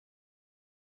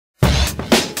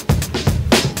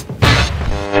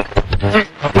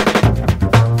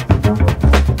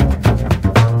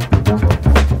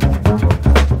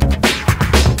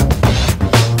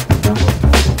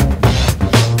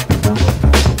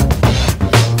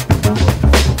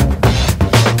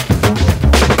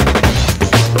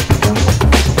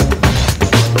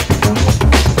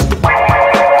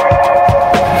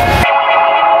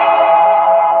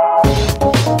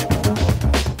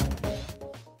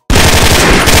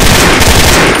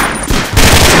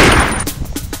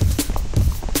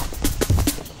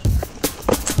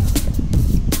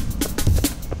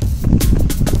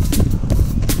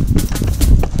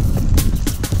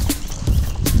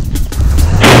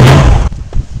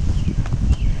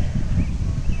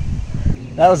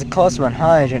That was a close one,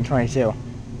 huh, Agent 22?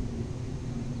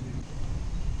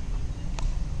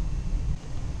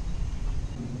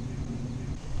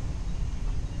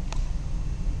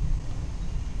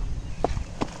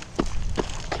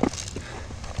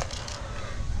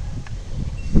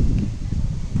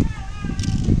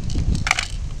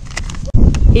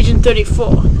 Agent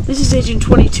 34, this is Agent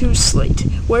 22's slate.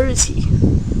 Where is he?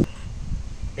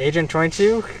 Agent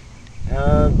 22?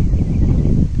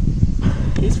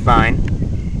 He's fine.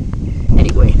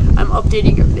 Anyway, I'm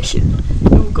updating your mission.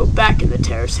 You will go back in the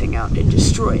terrorist hangout and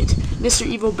destroy it. Mr.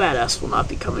 Evil Badass will not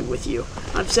be coming with you.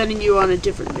 I'm sending you on a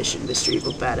different mission, Mr.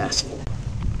 Evil Badass.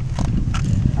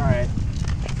 Alright.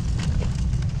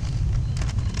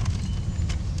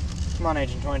 Come on,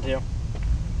 Agent 22.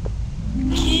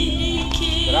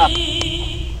 Get up.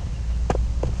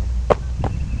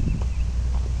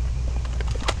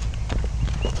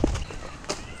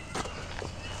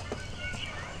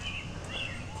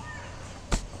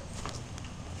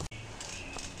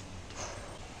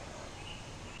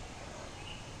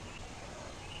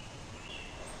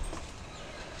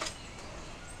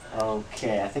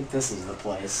 Okay, I think this is the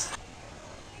place.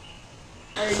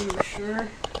 Are you sure?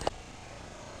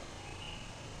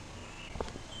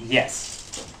 Yes.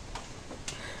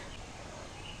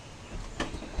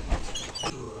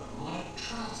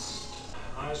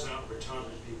 Eyes out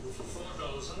retarded people for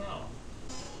 $4 an hour.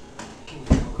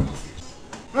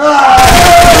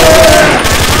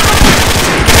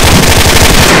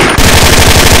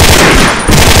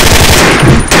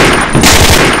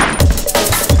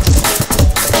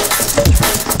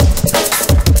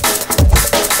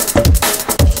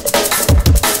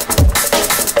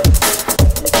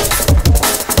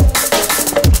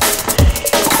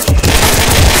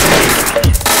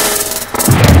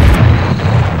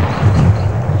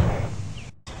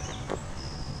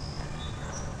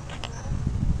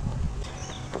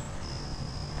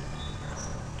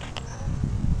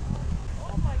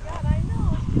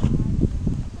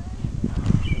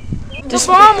 The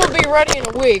farm will be ready in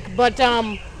a week, but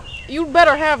you'd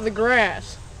better have the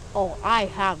grass. Oh, I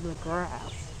have the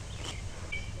grass.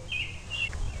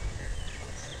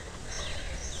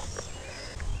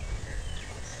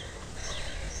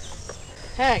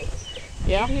 Hey,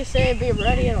 yeah? Did you say it'd be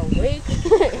ready in a week?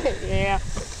 Yeah.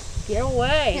 Get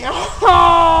away.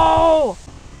 No!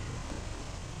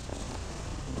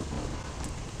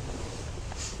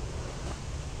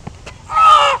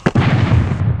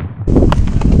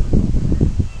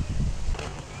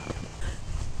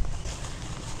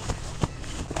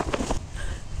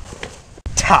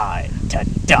 Time to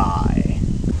die.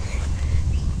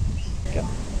 Go.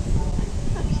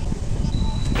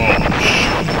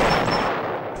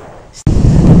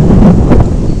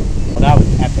 Well, that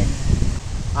was epic.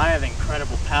 I have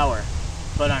incredible power,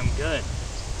 but I'm good.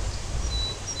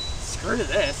 Screw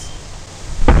this.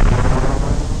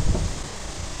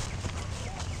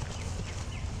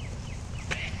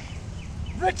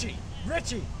 Richy!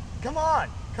 Richy! Come on!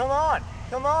 Come on!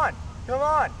 Come on! Come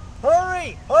on!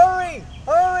 Hurry! Hurry!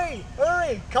 Hurry!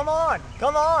 Hurry! Come on!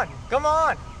 Come on! Come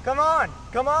on! Come on!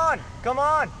 Come on! Come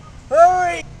on!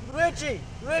 Hurry! Richy!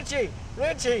 Richy!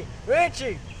 Richy!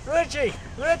 Richy! Richy!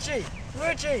 Richy!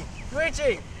 Richy!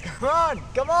 Richy! Come on!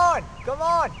 Come on! Come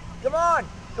on! Come on!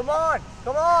 Come on!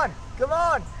 Come on! Come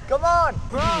on! Come on!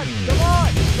 Come on! Come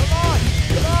on!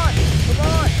 Come on! Come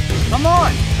on! Come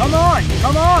on! Come on!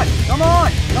 Come on! Come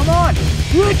on! Come on!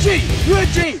 Richy!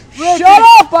 Richy! Richy! Shut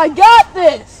up! I got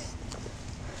this!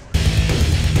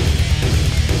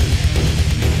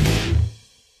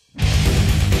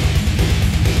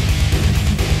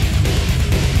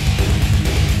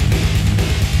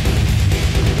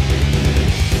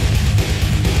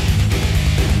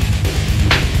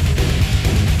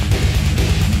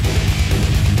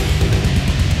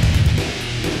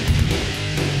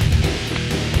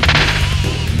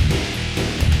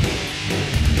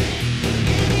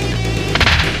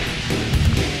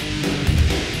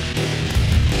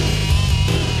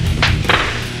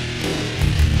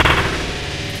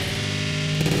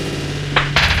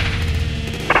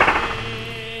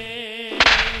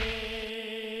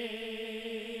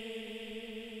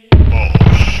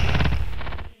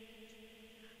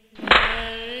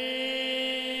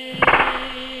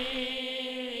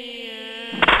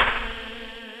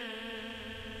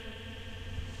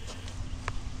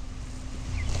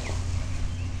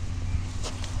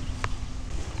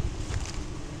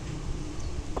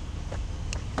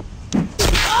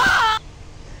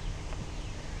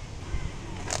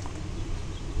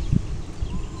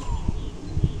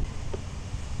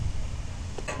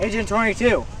 Agent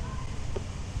 22.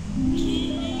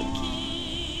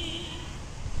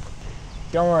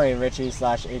 Don't worry, Richy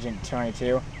 / Agent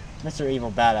 22. Mr.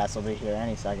 Evil Badass will be here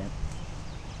any second.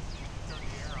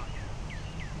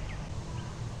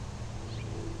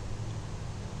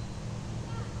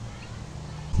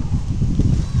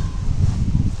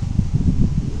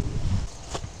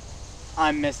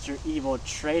 I'm Mr. Evil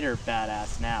Traitor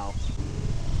Badass now.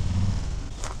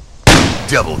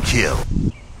 Double kill.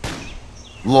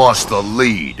 Lost the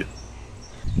lead.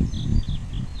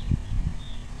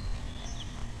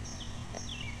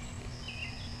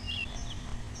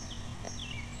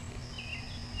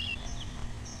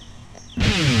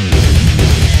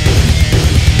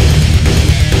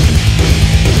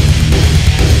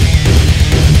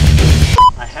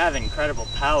 I have incredible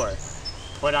power,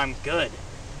 but I'm good.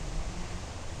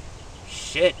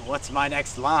 Shit, what's my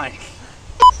next line?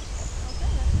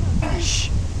 Shh.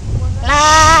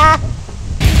 Ah!